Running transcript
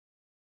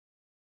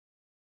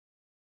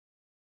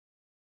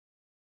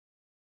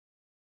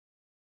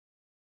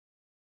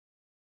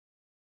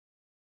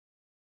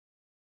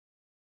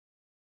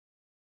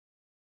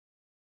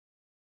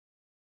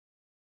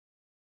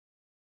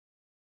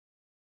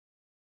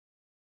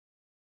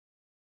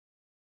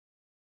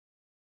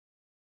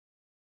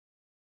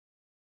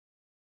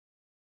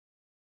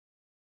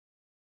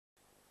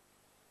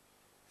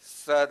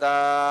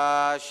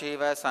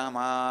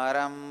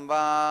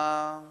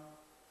Sadashivasamarambham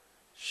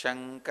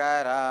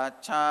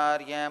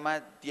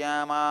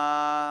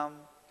Shankaracharyamadhyamam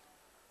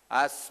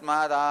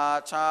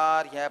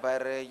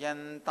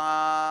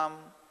Asmadacharyaparyantam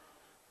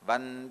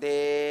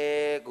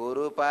Vande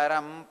Guru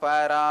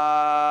Paramparam.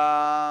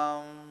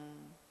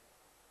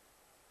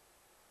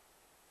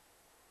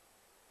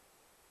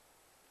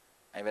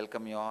 I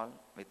welcome you all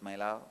with my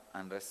love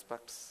and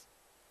respects.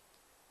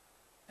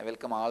 I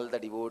welcome all the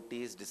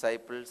devotees,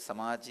 disciples,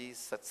 samajis,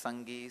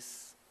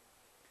 satsangis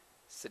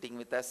sitting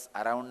with us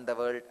around the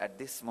world at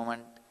this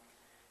moment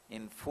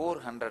in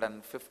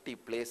 450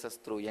 places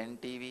through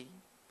NTV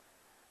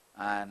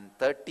and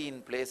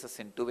 13 places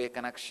in two-way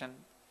connection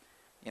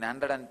in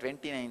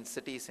 129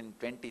 cities in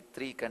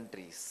 23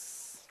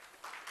 countries.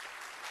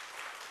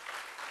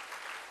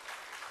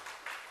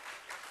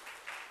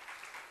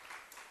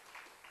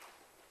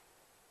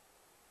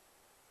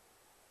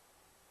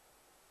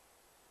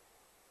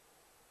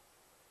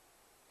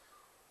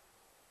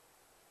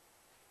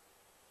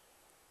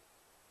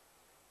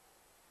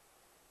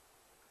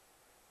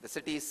 The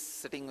cities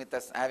sitting with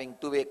us having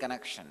two-way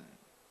connection,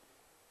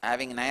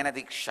 having Nayana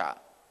Diksha,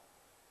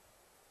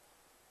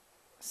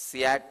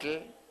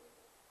 Seattle,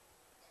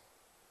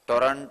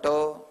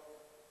 Toronto,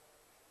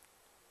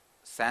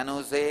 San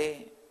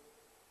Jose,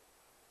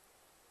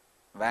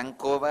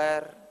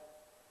 Vancouver,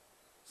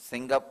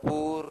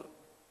 Singapore,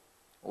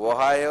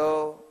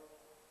 Ohio,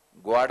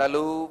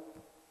 Guadeloupe,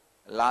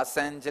 Los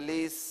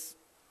Angeles,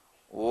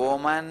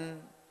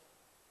 Oman,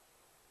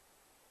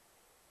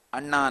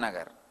 Anna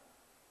Nagar.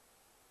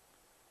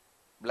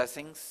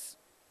 Blessings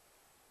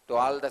to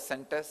all the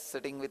centers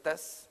sitting with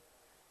us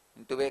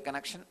in two-way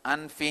connection,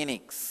 and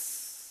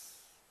Phoenix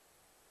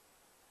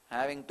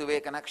having two-way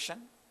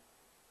connection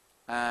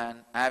and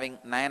having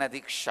Nayana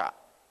Diksha.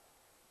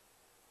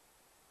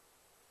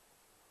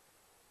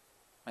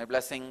 My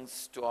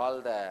blessings to all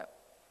the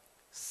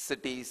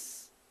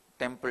cities,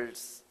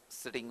 temples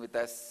sitting with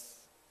us.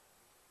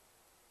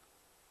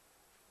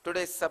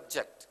 Today's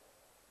subject,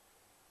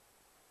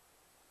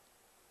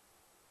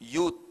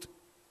 youth.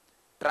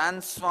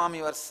 Transform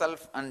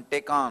yourself and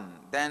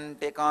then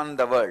take on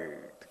the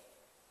world.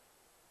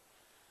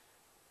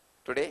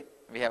 Today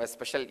we have a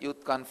special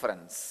youth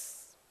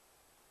conference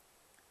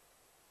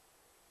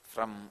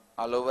from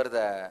all over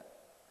the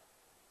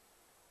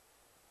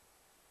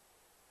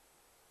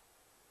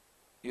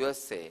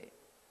USA.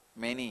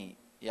 Many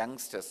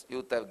youngsters,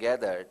 youth have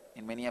gathered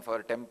in many of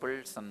our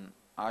temples and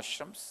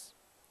ashrams.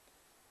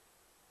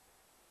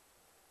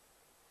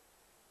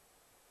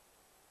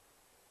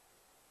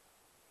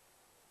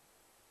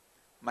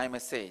 My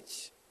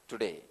message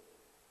today,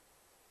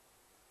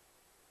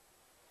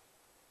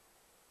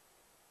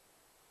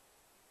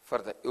 for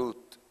the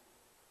youth: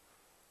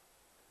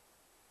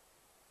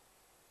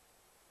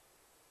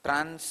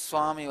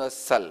 transform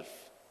yourself,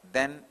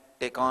 then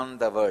take on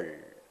the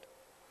world.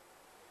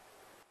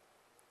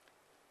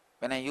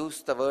 When I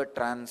use the word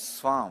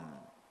transform,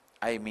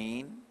 I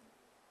mean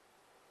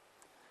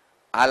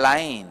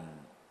align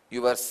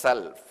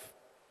yourself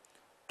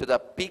to the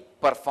peak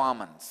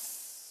performance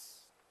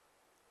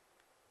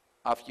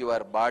of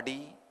your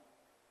body,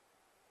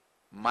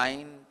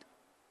 mind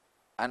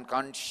and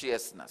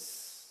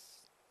consciousness.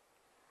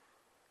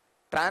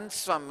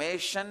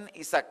 Transformation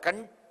is a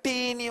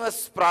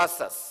continuous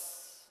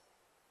process.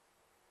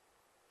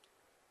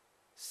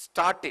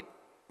 Start it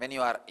when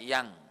you are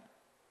young.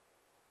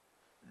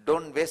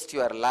 Don't waste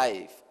your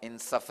life in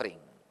suffering.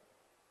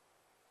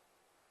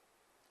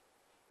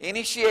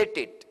 Initiate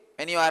it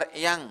when you are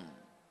young.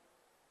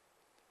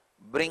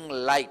 Bring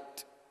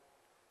light,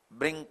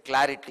 bring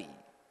clarity,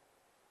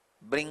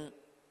 bring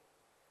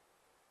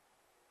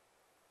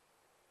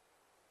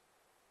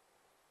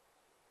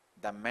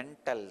the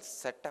mental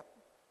setup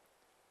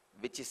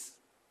which is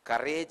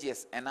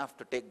courageous enough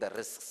to take the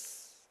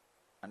risks.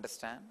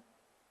 Understand?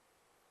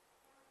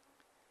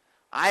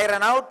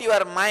 Iron out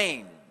your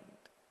mind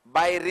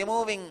by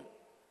removing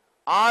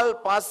all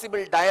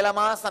possible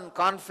dilemmas and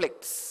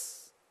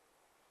conflicts,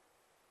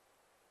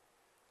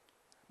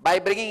 by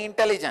bringing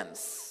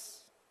intelligence.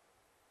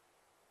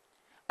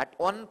 At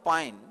one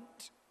point,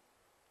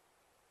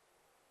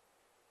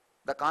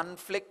 the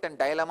conflict and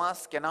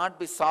dilemmas cannot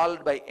be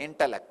solved by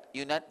intellect.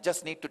 You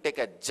just need to take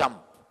a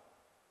jump,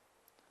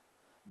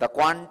 the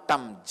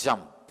quantum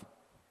jump,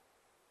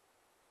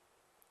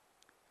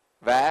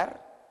 where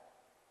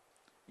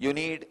you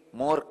need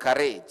more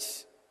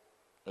courage,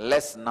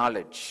 less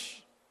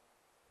knowledge.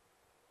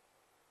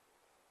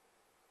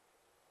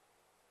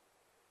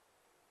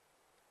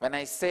 When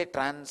I say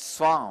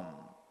transform,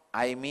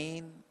 I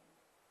mean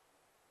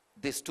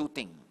these two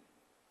things.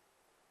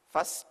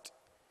 First,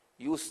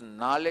 use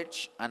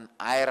knowledge and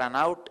iron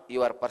out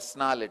your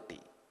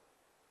personality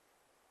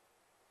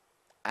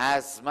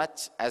as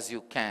much as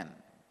you can,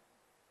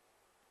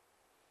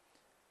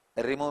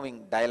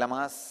 removing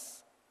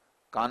dilemmas,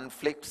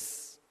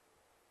 conflicts,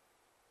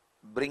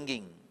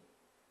 bringing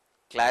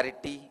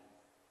clarity.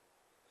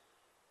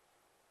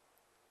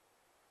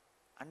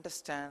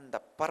 Understand the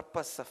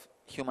purpose of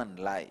human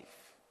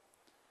life.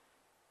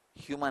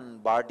 human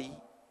body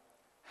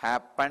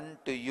happen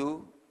to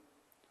you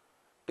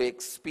to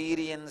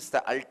experience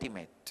the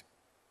ultimate.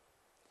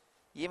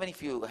 Even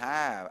if you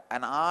have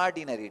an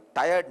ordinary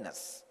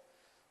tiredness,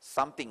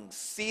 something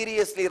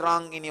seriously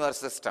wrong in your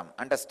system,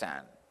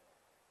 understand.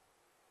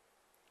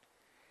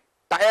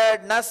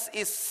 Tiredness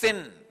is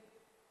sin.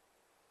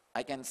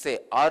 I can say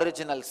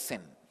original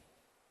sin.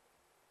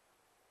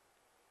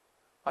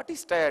 What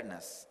is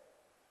tiredness?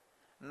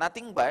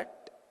 Nothing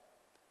but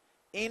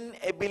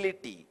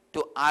inability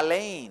to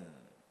align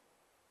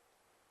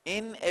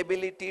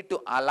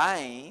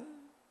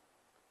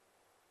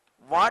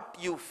what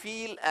you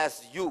feel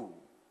as you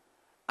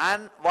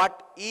and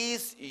what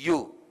is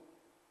you.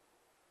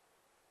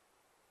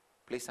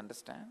 Please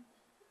understand.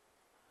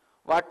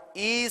 What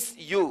is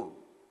you?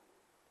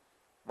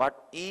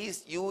 What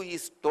is you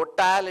is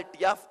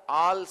totality of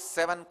all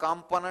 7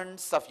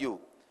 components of you.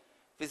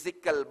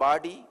 Physical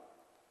body,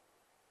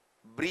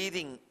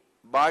 breathing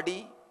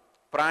body,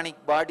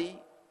 pranic body,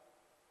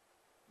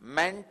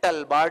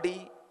 mental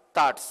body,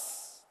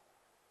 thoughts,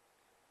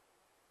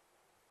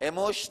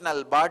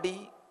 emotional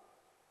body,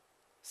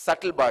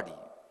 subtle body,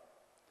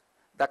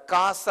 the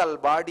causal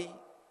body,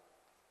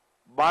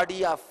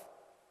 body of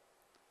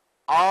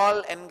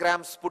all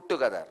engrams put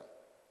together,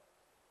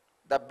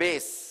 the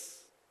base,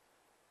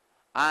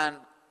 and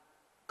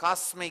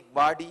cosmic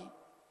body,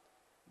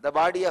 the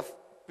body of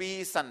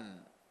peace and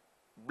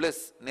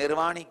bliss,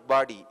 nirvanic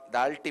body, the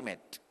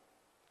ultimate.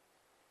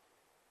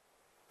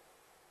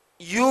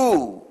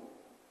 You,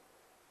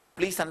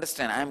 please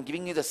understand, I am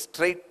giving you the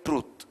straight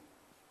truth.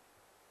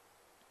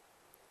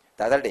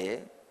 The other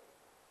day,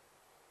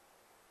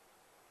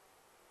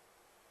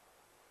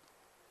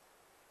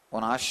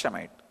 one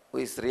ashramite who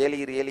is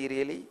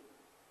really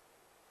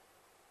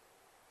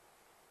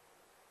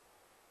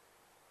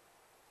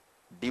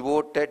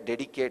devoted,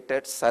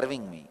 dedicated,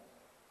 serving me,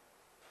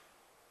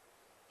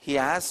 he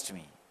asked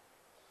me,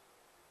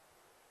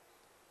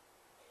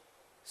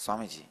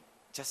 Swamiji,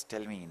 just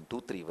tell me in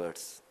 2-3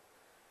 words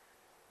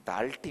the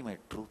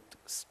ultimate truth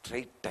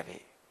straight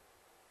away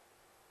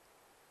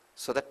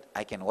so that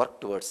I can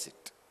work towards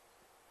it.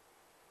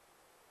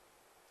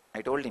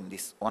 I told him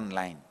this one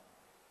line.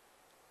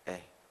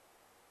 Hey,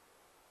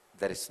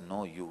 there is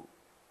no you,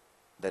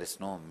 there is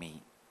no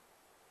me,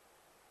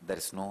 there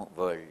is no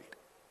world,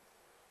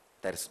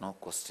 there is no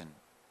question,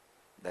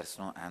 there is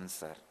no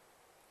answer.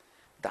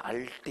 The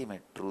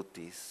ultimate truth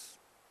is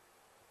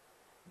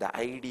the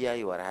idea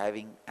you are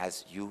having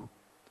as you,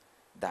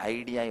 the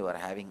idea you are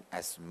having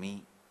as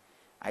me,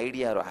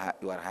 idea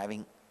you are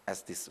having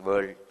as this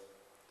world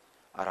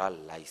are all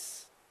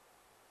lies.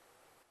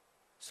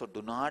 So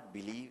do not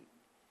believe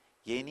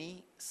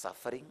any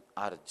suffering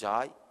or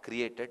joy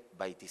created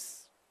by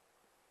this.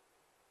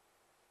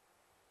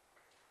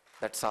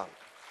 That's all.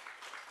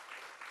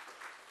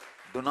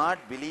 Do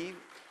not believe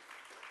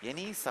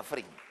any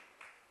suffering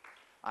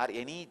or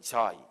any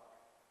joy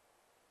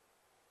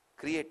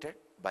created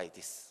by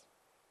this.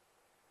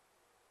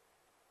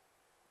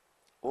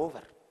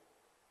 Over.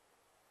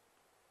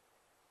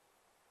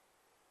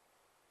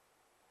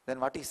 Then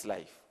what is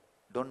life?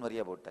 Don't worry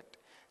about that.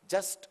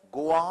 Just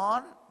go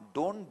on,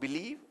 don't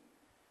believe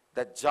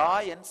the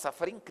joy and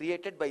suffering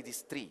created by these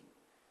 3.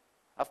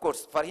 Of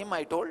course, for him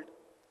I told,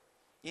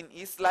 in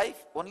his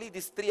life only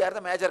these 3 are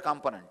the major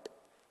component.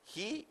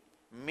 He,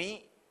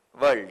 me,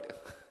 world.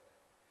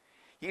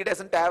 He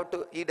doesn't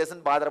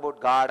bother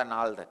about God and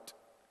all that.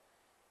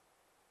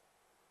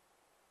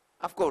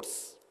 Of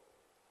course,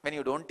 when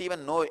you don't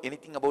even know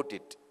anything about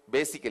it,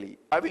 basically,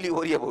 why will you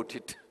worry about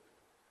it?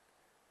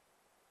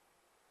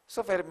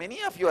 So for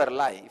many of your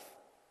life,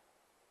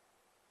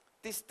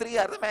 these 3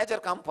 are the major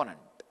component.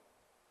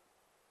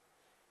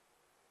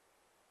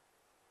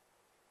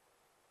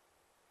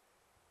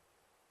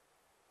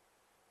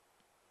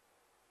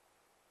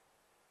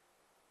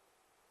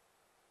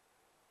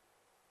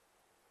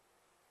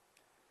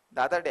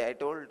 The other day I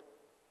told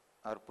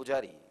our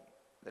pujari,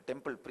 the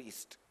temple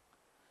priest,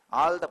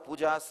 all the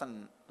pujas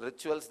and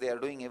rituals they are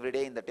doing every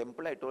day in the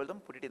temple, I told them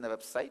put it in the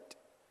website.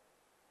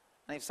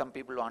 And if some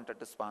people wanted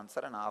to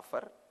sponsor and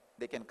offer,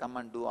 they can come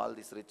and do all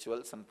these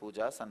rituals and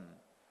pujas and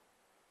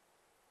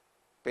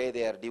pay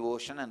their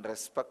devotion and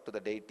respect to the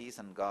deities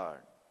and God.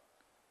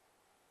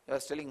 He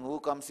was telling, who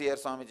comes here,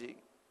 Swamiji?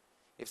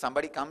 If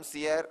somebody comes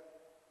here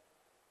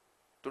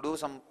to do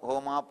some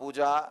homa,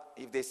 puja,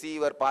 if they see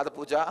your pada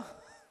puja,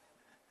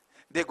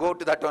 they go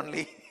to that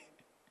only.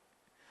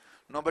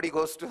 Nobody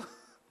goes to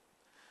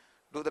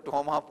do the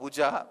homa,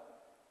 puja.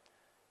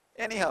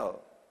 Anyhow,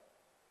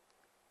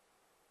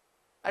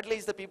 at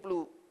least the people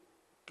who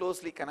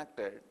closely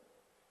connected,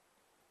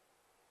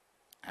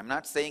 I'm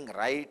not saying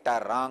right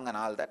or wrong and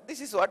all that.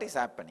 This is what is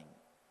happening.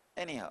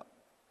 Anyhow,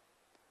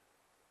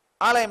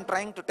 all I am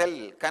trying to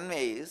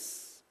convey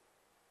is,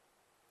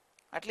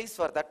 at least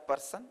for that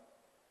person,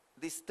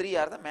 these 3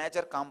 are the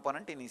major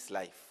component in his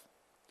life.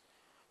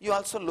 You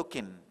also look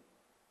in.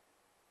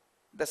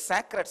 The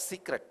sacred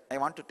secret I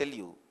want to tell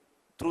you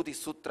through the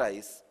sutra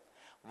is,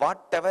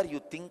 whatever you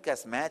think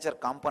as major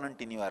component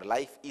in your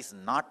life is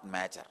not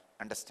major.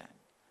 Understand?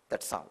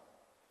 That's all.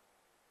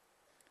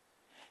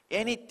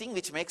 Anything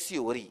which makes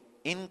you worry,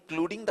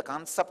 including the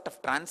concept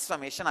of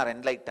transformation or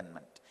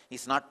enlightenment,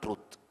 is not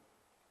truth.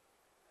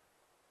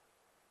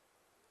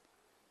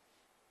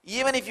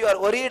 Even if you are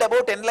worried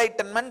about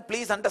enlightenment,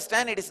 please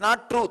understand it is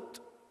not truth.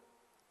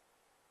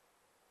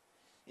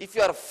 If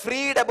you are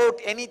freed about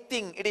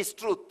anything, it is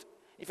truth.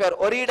 If you are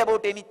worried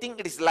about anything,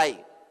 it is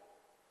lie.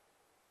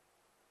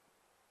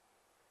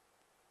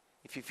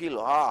 If you feel,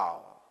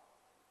 wow,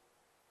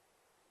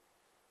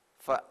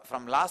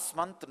 from last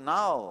month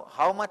now,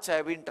 how much I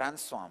have been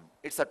transformed,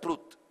 it's a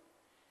truth.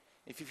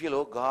 If you feel,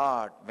 oh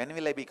God, when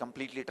will I be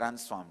completely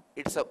transformed,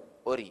 it's a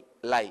worry,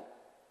 lie.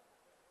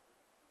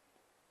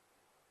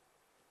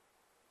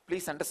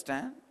 Please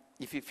understand,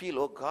 if you feel,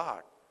 oh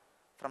God,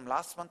 from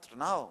last month to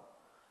now,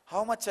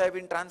 how much I have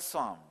been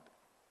transformed,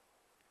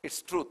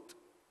 it's truth.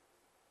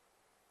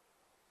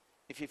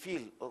 If you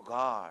feel, oh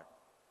God,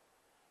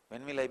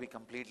 when will I be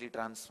completely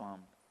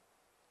transformed,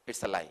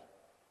 it's a lie.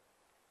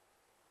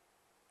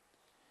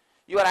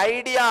 Your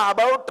idea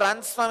about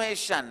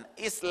transformation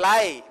is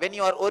lie when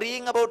you are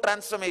worrying about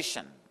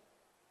transformation.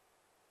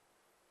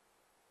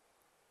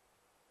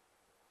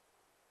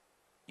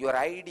 Your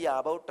idea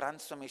about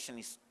transformation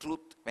is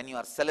truth when you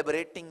are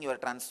celebrating your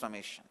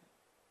transformation.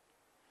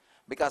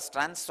 Because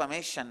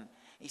transformation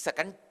is a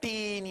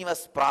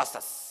continuous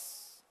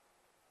process.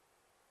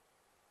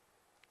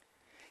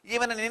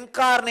 Even an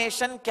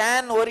incarnation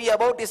can worry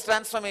about his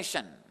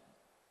transformation.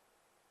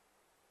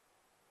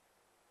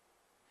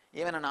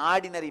 Even an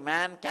ordinary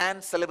man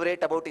can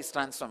celebrate about his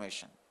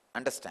transformation.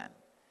 Understand?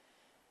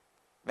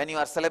 When you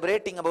are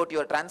celebrating about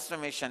your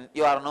transformation,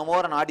 you are no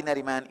more an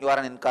ordinary man, you are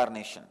an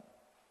incarnation.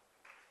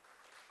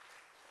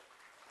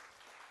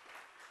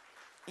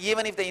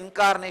 Even if the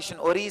incarnation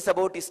worries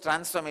about his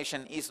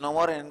transformation, he is no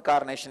more an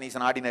incarnation, he is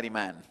an ordinary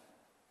man.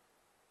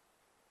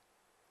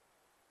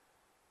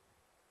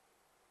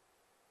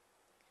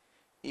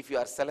 If you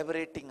are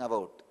celebrating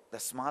about the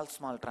small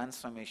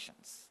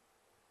transformations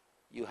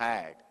you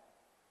had,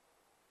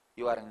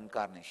 you are an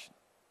incarnation.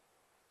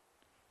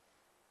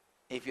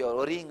 If you are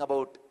worrying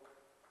about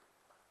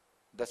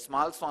the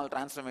small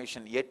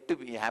transformation yet to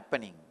be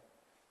happening,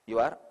 you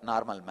are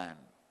normal man.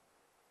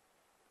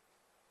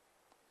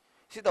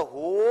 See, the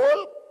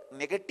whole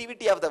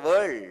negativity of the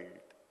world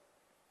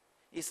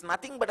is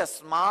nothing but a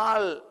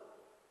small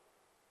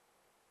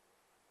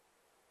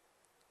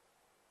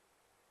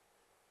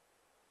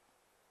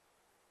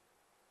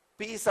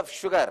piece of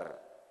sugar.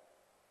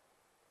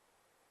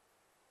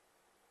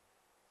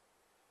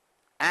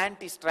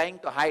 Ant is trying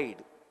to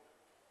hide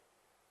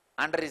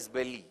under his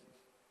belly.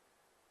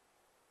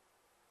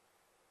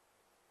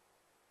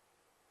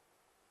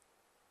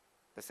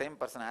 The same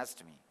person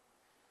asked me,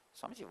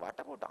 Swamiji, what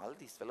about all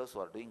these fellows who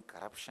are doing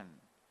corruption?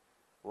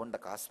 Won't the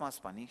cosmos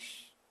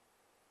punish?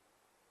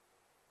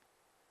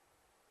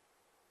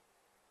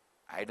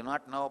 I do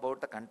not know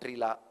about the country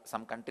law.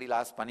 Some country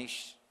laws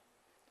punish.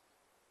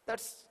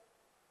 That's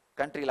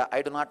country law.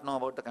 I do not know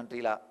about the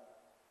country law.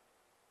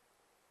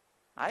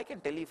 I can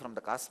tell you from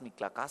the cosmic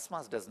law,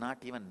 cosmos does not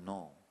even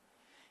know.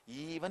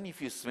 Even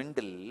if you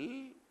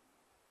swindle,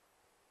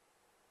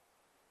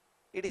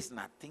 it is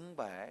nothing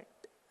but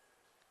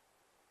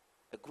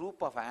a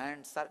group of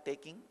ants are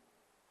taking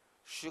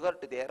sugar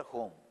to their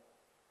home.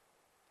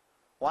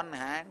 One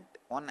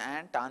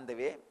ant on the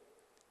way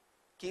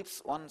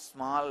keeps one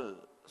small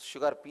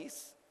sugar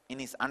piece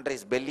under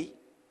his belly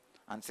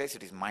and says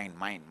it is mine,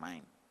 mine,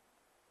 mine.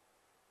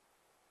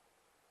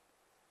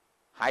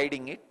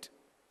 Hiding it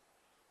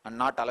and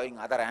not allowing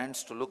other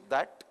ants to look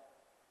that.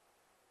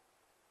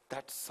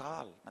 That's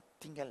all,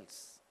 nothing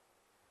else.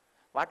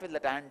 What will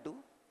that ant do?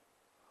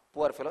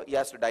 Poor fellow, he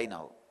has to die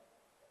now.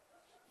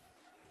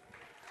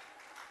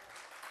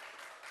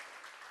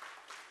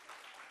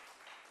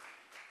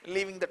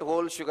 Leaving that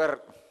whole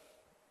sugar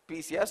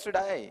piece, he has to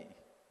die.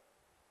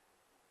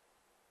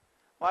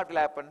 What will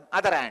happen?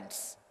 Other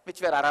ants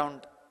which were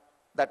around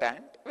that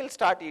ant will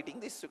start eating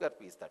this sugar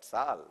piece, that's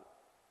all.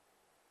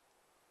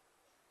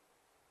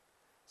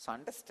 So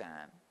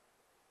understand,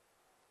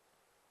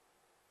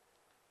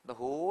 the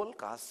whole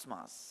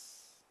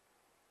cosmos,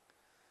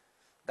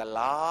 the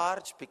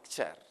large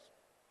picture,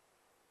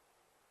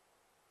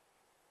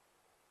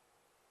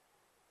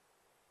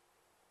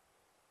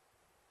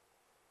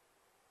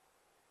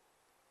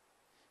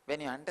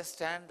 when you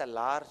understand the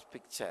large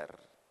picture,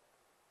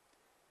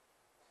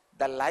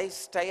 the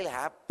lifestyle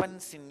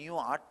happens in you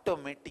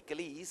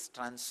automatically is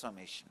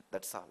transformation.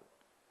 That's all.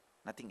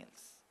 Nothing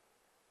else.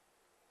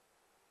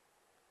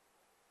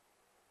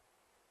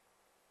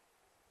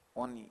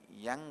 One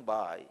young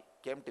boy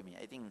came to me,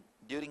 I think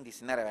during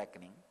this inner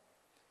awakening,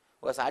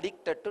 was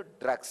addicted to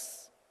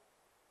drugs.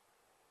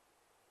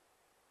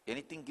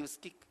 Anything gives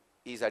kick,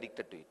 he is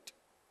addicted to it.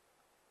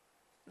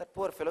 That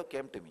poor fellow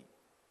came to me.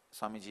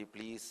 Swamiji,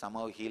 please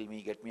somehow heal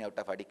me, get me out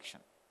of addiction.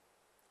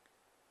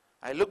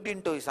 I looked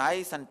into his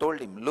eyes and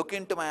told him, look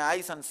into my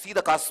eyes and see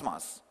the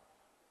cosmos.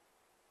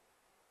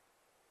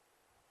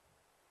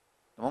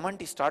 The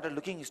moment he started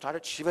looking, he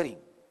started shivering.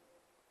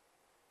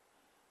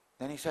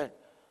 Then he said,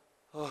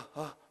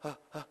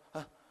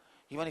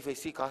 Even if I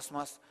see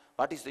cosmos,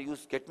 what is the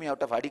use? Get me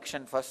out of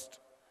addiction first.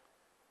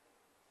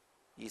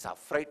 He is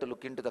afraid to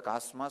look into the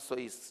cosmos, so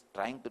he is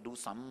trying to do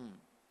some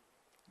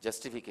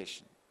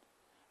justification.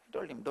 I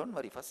told him, don't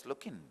worry, first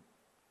look in.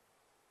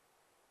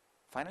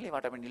 Finally,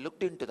 what happened? He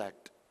looked into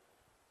that.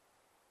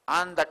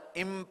 And that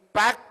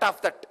impact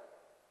of that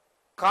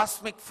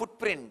cosmic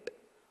footprint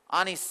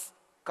on his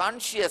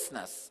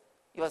consciousness,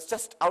 he was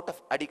just out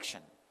of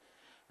addiction.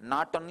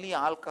 Not only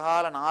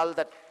alcohol and all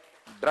that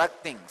drug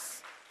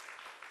things.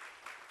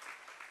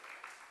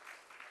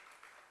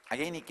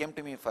 Again, he came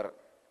to me for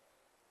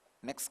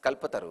next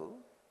Kalpataru,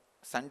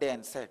 Sunday,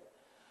 and said,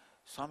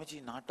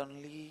 Swamiji, not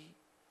only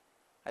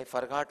I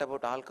forgot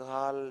about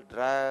alcohol,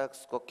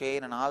 drugs,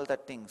 cocaine and all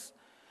that things.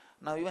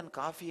 Now even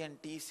coffee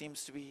and tea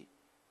seems to be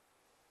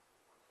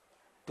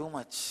too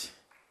much.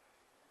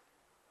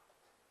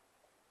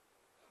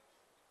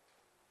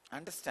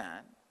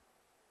 Understand?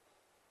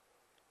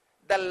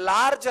 The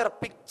larger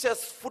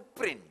picture's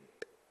footprint,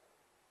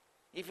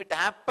 if it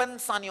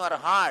happens on your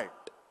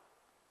heart,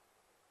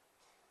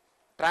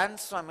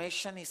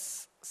 transformation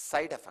is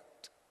side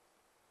effect.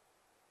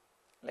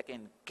 Like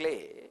in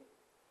clay,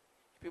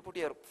 if you put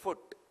your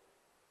foot,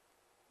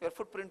 your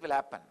footprint will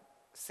happen.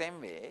 Same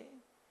way,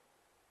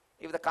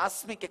 if the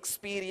cosmic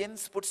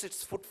experience puts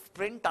its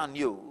footprint on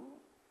you,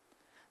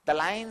 the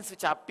lines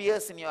which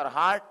appears in your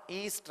heart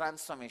is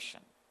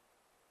transformation.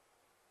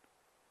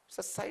 It's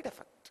a side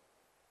effect.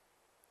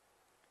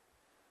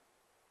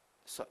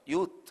 So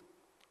youth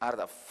are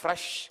the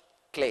fresh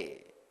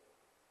clay.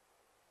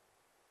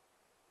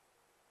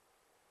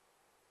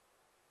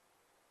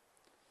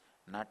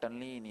 Not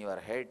only in your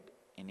head,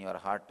 in your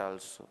heart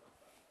also.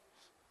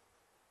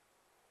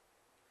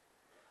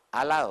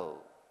 Allow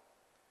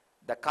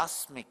the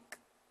cosmic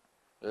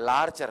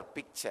larger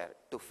picture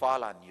to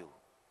fall on you.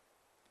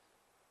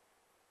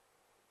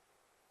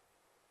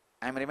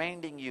 I am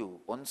reminding you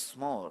once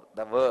more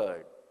the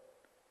word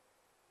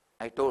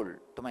I told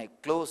to my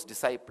close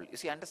disciple. You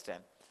see,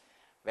 understand,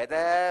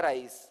 whatever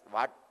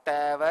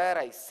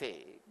I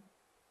say,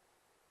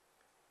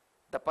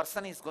 the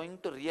person is going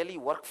to really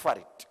work for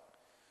it.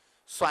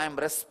 So I am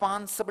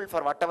responsible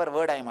for whatever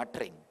word I am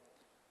uttering.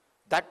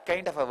 That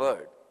kind of a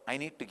word I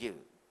need to give.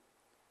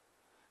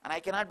 And I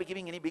cannot be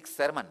giving any big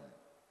sermon.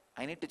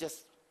 I need to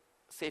just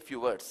say a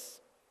few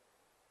words.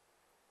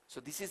 So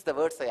this is the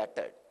words I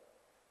uttered.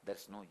 There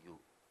is no you.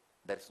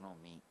 There is no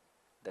me.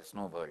 There is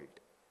no world.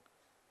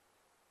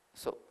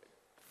 So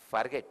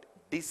forget,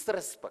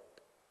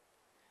 disrespect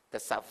the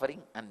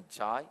suffering and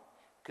joy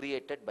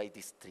created by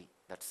these three.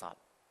 That's all.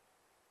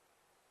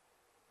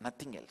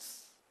 Nothing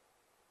else.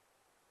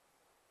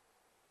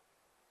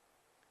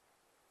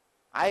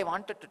 I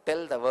wanted to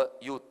tell the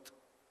youth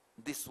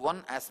this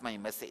one as my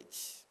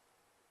message.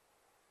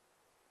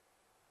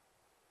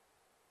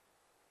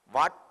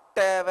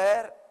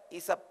 Whatever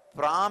is a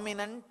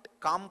prominent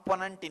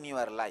component in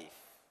your life,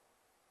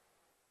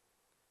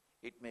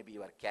 it may be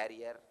your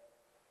career,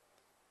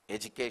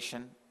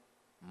 education,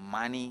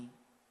 money,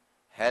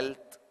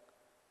 health,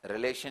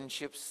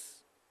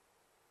 relationships,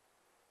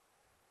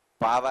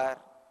 power,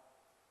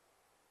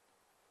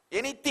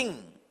 anything.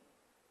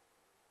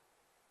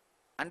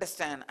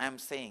 Understand, I am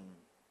saying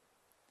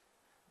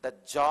the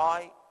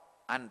joy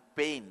and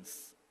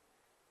pains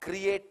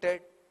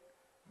created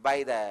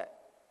by the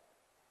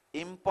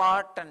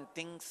important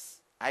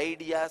things,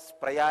 ideas,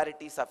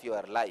 priorities of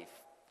your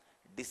life,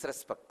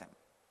 disrespect them.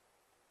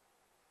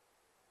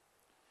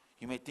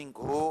 You may think,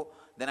 oh,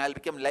 then I'll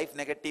become life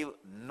negative.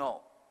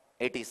 No,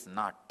 it is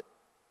not.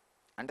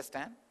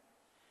 Understand?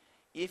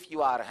 If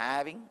you are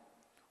having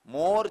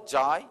more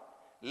joy,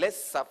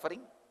 less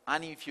suffering,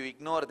 and if you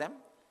ignore them,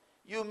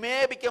 you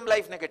may become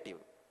life negative.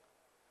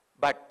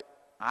 But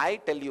I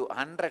tell you,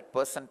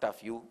 100%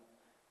 of you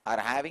are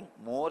having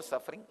more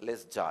suffering,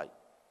 less joy.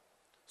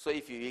 So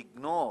if you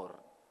ignore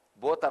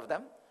both of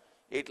them,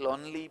 it will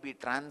only be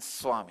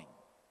transforming.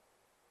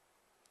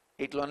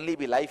 It will only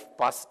be life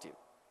positive.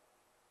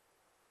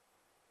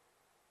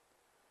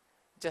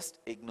 Just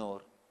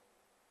ignore.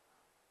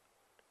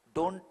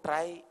 Don't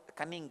try a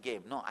cunning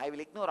game. No, I will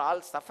ignore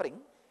all suffering,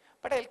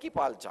 but I will keep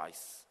all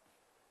joys.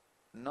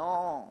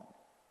 No.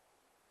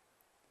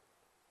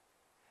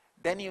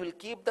 Then you will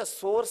keep the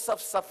source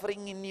of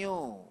suffering in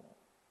you.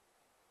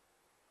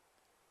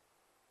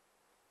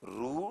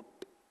 Root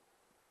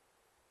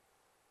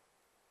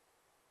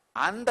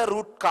and the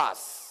root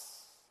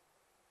cause.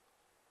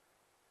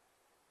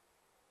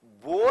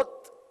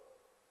 Both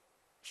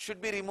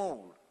should be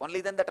removed.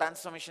 Only then the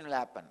transformation will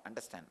happen.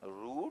 Understand?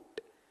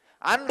 Root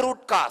and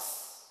root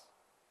cause.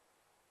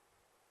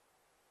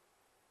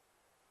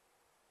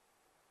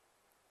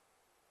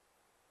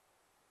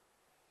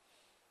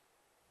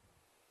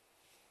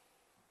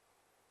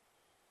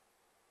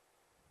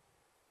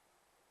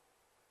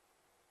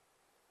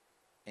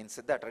 In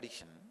Siddha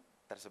tradition,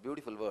 there's a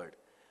beautiful word.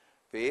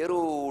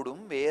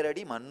 Verodum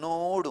veradi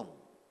mannodum.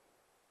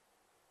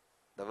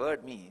 The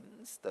word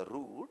means the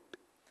root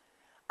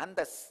and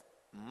the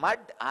mud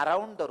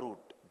around the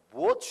root.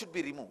 Both should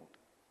be removed.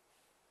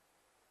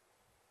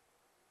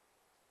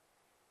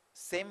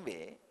 Same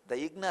way, the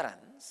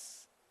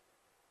ignorance,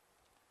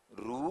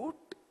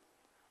 root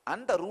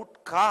and the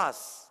root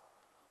cause,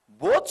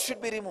 both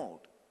should be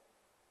removed.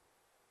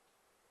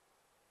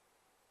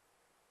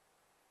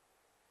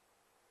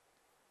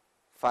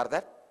 For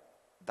that,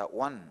 the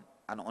one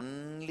and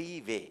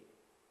only way,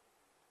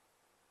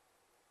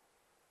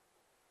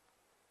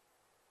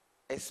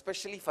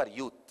 especially for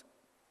youth,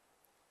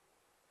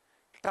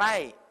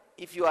 try,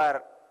 if you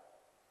are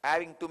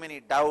having too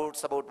many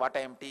doubts about what I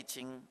am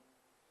teaching,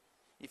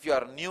 if you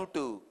are new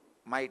to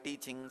my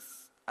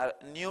teachings, or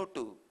new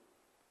to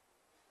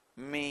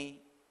me,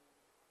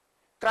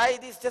 try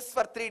this just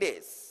for 3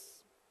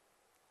 days.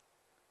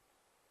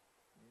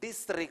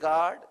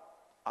 Disregard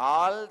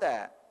all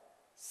the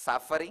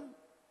suffering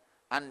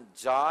and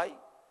joy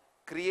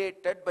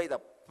created by the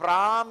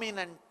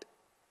prominent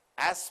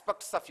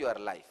aspects of your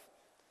life.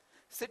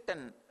 Sit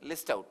and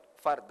list out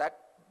for that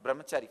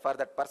brahmachari, for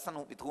that person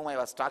with whom I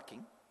was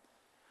talking.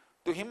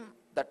 To him,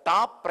 the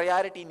top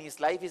priority in his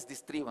life is these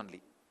 3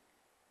 only.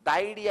 The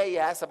idea he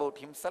has about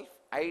himself,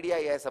 idea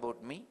he has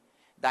about me,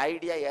 the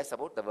idea he has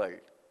about the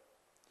world.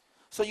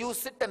 So you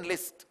sit and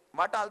list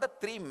what are the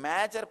 3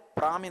 major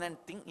prominent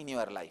things in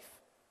your life.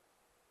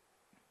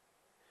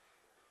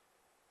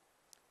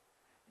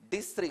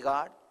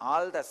 Disregard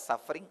all the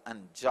suffering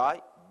and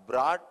joy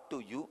brought to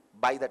you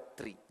by the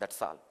 3.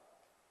 That's all.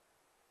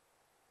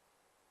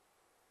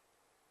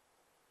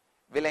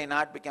 Will I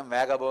not become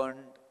vagabond?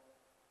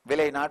 Will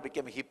I not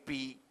become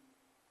hippie?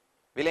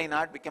 Will I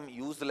not become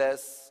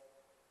useless?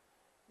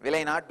 Will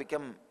I not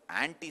become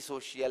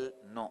antisocial?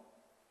 No.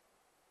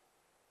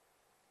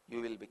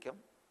 You will become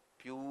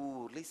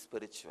purely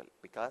spiritual,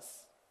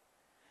 because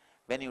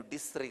when you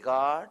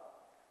disregard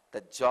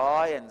the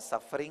joy and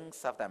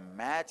sufferings of the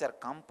major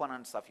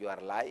components of your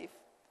life,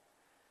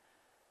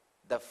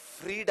 the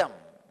freedom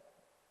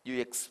you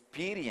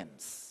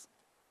experience,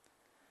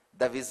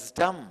 the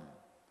wisdom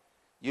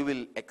you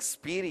will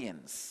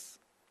experience,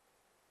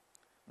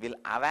 will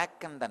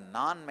awaken the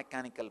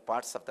non-mechanical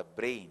parts of the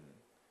brain,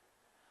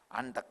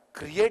 and the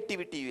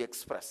creativity you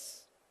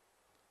express,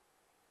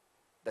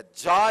 the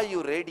joy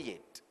you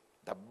radiate,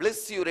 the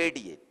bliss you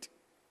radiate,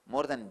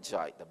 more than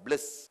joy, the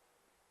bliss,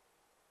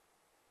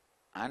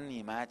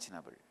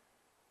 unimaginable.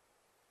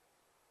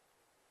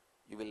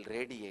 You will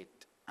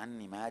radiate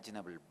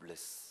unimaginable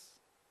bliss.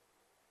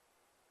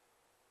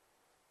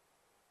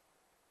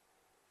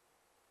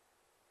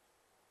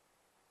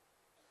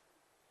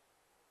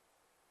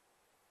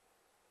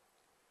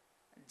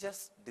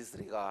 Just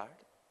disregard.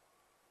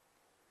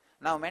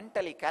 Now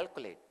mentally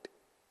calculate,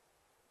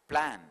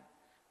 plan,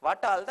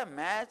 what are the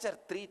major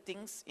 3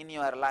 things in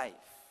your life.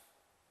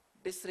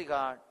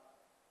 Disregard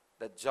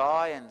the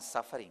joy and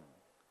suffering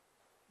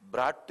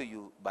brought to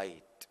you by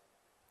it.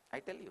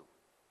 I tell you,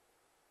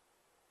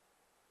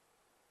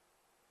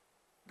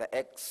 the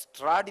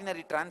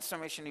extraordinary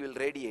transformation you will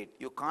radiate,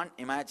 you can't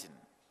imagine.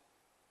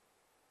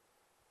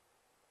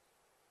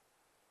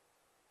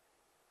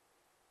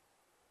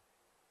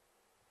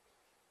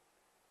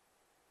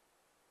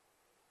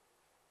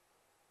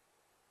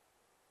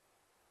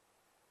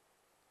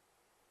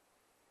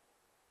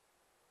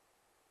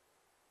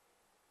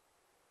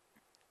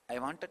 I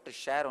wanted to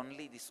share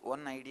only this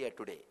one idea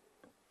today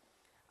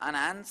and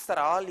answer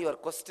all your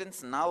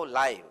questions now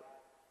live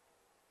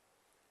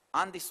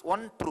on this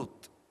one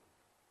truth.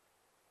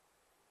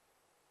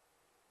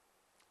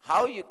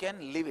 How you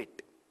can live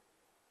it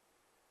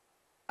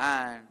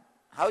and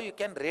how you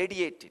can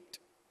radiate it.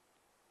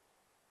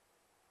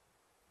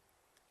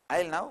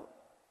 I'll now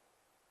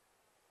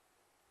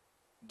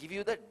give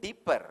you the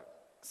deeper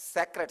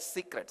sacred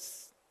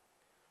secrets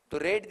to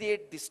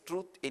radiate this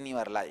truth in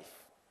your life.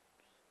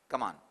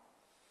 Come on.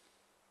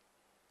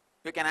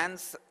 You can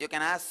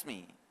ask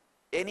me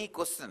any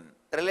question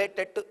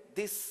related to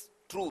these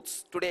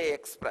truths today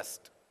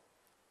expressed.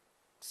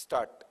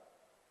 Start.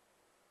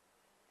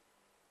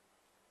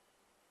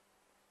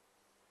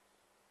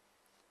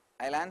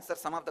 I'll answer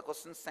some of the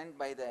questions sent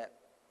by the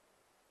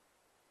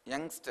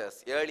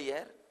youngsters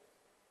earlier.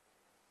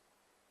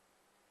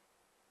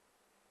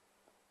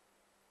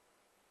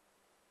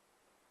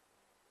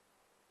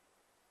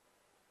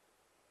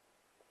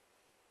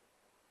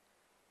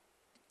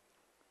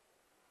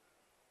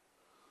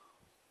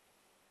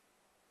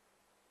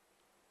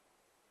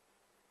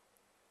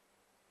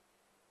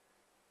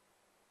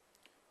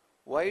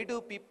 Why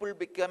do people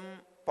become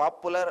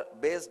popular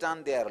based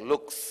on their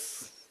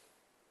looks?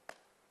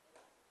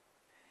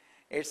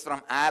 It's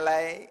from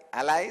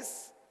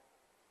Alice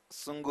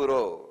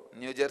Sunguro,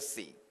 New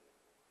Jersey.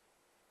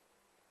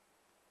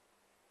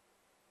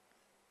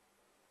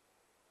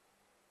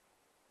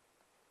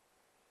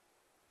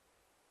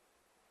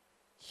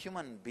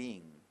 Human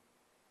being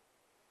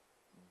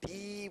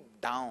deep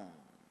down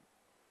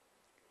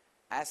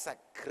has a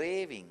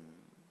craving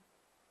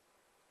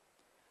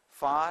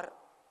for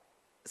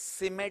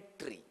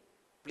symmetry.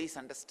 Please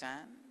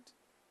understand.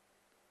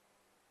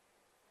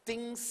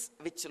 Things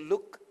which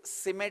look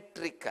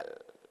symmetrical.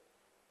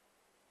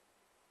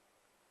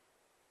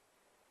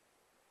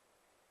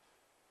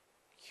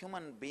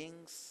 Human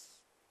beings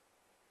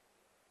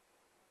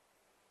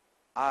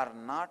are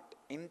not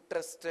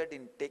interested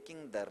in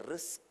taking the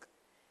risk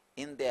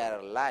in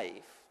their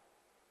life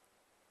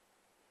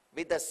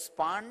with the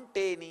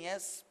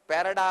spontaneous,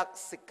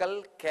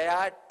 paradoxical,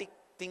 chaotic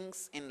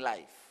things in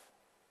life.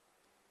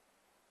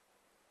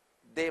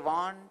 They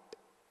want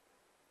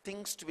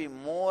things to be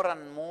more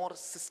and more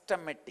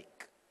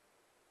systematic,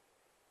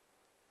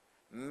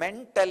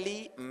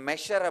 mentally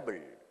measurable,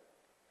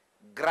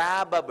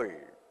 grabbable,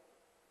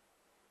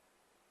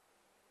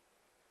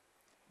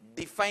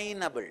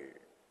 definable.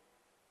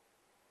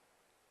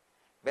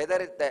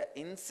 Whether it's the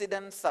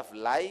incidents of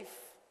life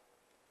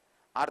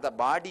or the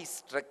body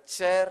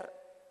structure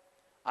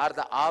or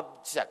the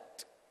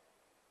object,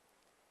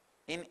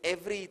 in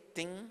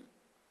everything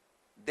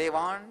they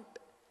want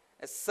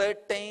a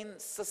certain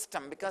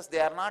system, because they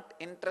are not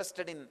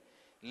interested in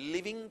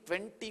living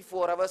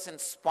 24 hours in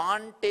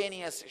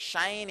spontaneous,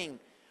 shining,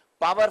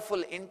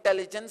 powerful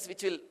intelligence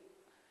which will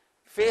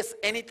face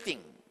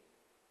anything,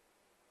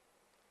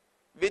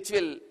 which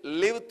will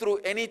live through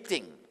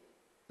anything.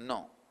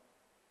 No.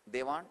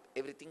 They want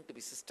everything to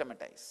be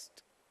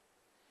systematized.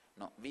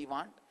 No, we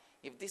want,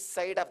 if this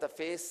side of the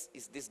face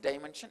is this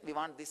dimension, we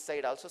want this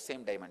side also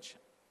same dimension.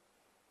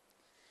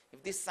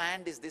 If this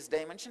hand is this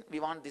dimension, we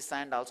want this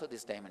hand also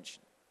this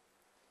dimension.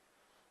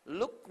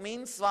 Look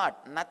means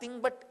what? Nothing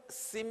but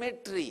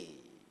symmetry.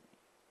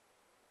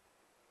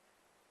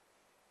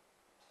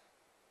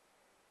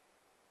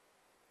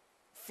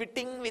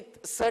 Fitting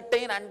with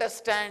certain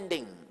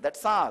understanding,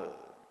 that's all.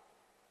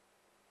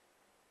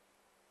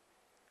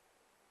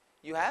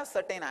 You have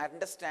certain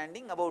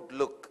understanding about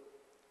look.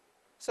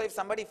 So if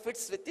somebody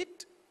fits with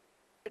it,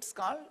 it's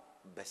called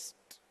best.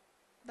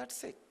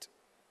 That's it.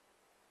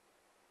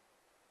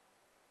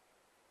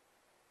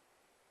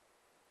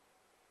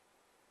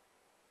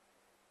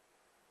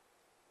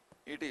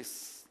 It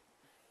is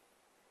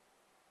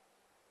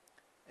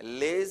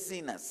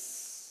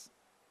laziness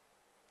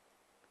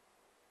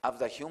of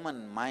the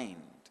human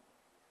mind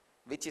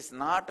which is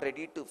not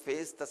ready to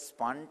face the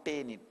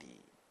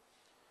spontaneity,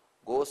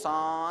 goes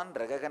on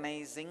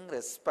recognizing,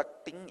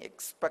 respecting,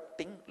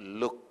 expecting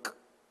look.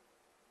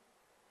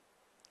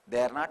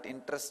 They are not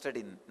interested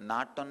in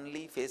not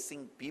only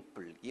facing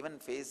people, even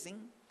facing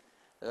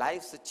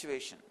life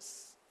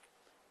situations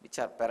which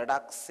are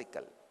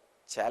paradoxical,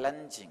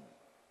 challenging,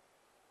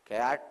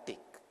 chaotic,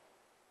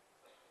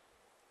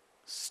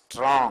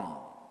 strong.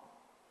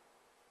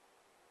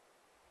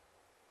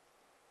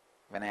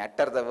 When I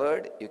utter the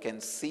word, you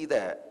can see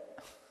the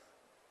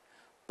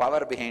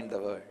power behind the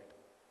word.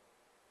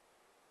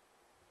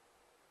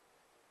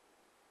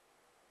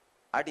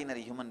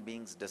 Ordinary human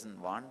beings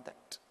doesn't want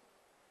that.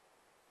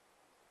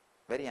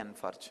 Very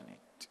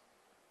unfortunate.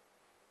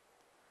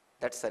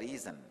 That's the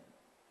reason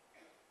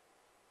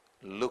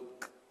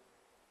look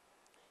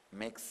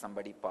makes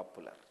somebody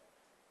popular.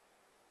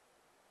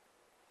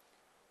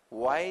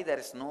 Why there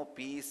is no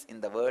peace in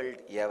the world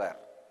ever?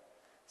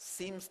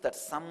 Seems that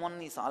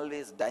someone is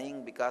always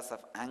dying because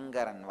of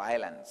anger and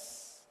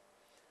violence.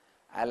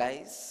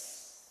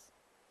 Allies,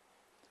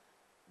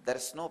 there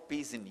is no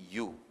peace in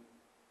you.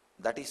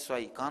 That is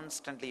why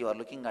constantly you are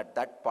looking at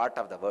that part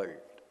of the world.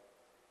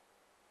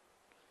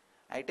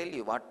 I tell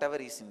you, whatever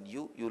is in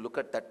you, you look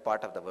at that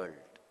part of the world.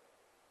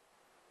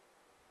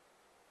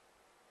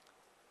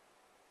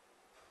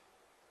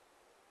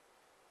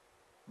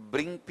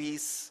 Bring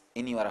peace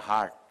in your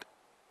heart.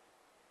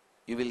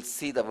 You will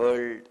see the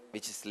world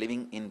which is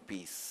living in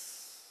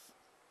peace.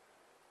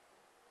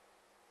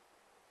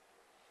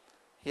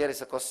 Here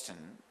is a question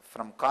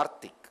from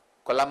Karthik,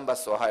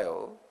 Columbus,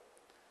 Ohio.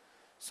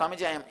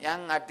 Swamiji, I am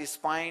young at this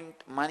point.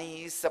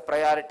 Money is a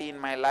priority in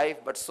my life,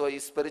 but so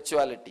is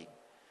spirituality.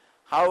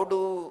 How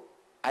do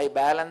I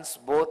balance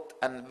both,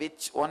 and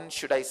which one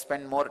should I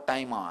spend more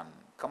time on?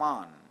 Come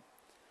on.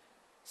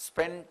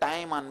 Spend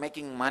time on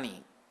making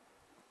money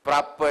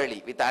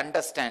properly with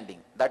understanding.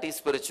 That is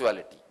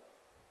spirituality.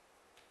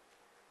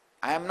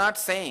 I am not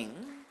saying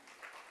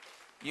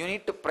you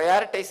need to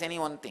prioritize any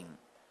one thing.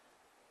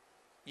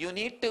 You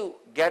need to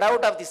get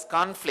out of this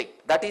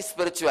conflict. That is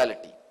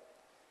spirituality.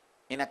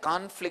 In a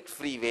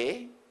conflict-free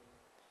way,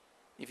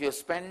 if you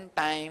spend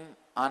time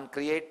on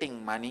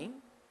creating money,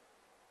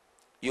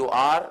 you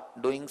are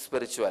doing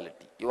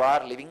spirituality. You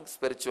are living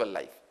spiritual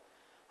life.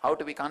 How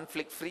to be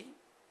conflict-free?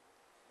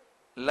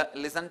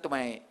 Listen to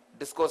my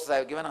discourses I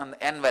have given on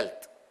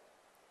wealth.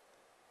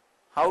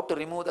 How to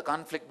remove the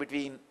conflict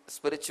between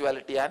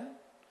spirituality and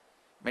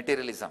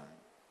materialism.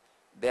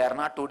 They are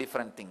not two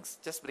different things.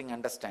 Just bring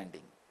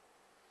understanding.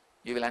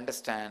 You will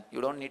understand.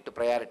 You don't need to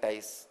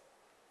prioritize.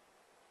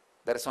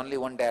 There is only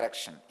one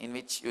direction in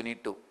which you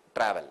need to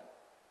travel.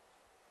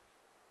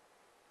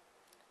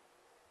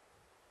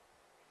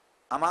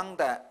 Among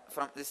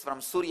this is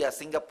from Surya,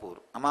 Singapore.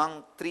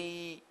 Among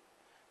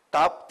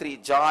top three,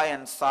 joy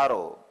and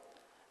sorrow,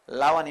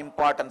 love and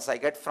importance I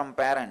get from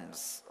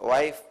parents,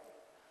 wife,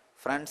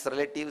 friends,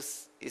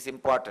 relatives is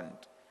important.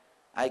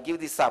 I give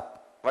this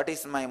up. What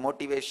is my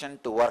motivation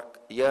to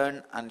work,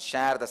 earn and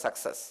share the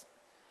success?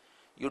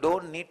 You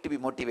don't need to be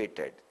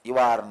motivated. You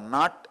are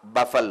not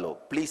buffalo.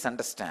 Please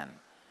understand.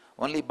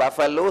 Only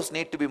buffaloes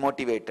need to be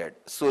motivated.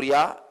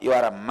 Surya, you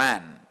are a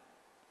man.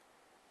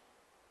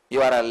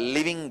 You are a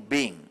living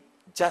being.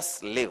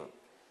 Just live.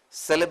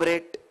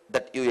 Celebrate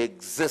that you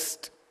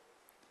exist.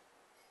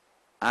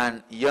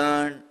 And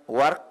yearn,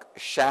 work,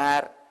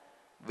 share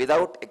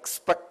without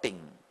expecting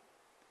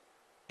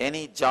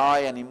any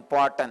joy and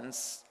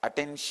importance,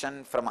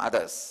 attention from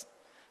others.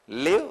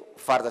 Live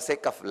for the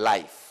sake of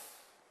life.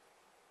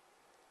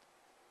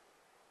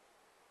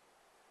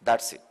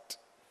 That's it.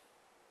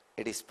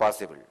 It is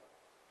possible.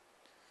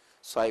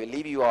 So I will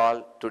leave you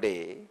all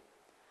today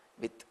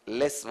with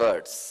less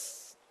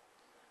words,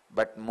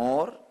 but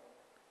more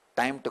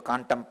time to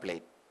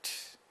contemplate.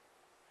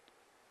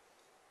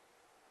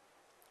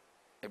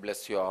 I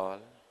bless you all.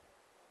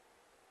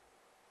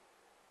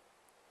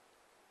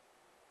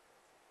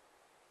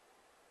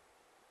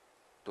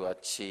 To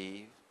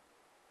achieve,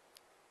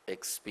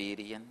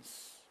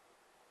 experience,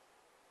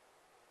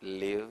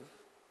 live,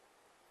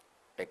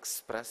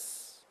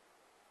 express,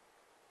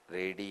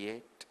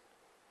 radiate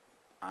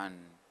and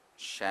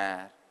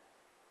share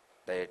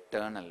the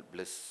eternal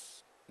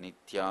bliss,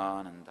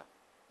 Nithyananda.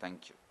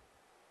 Thank you.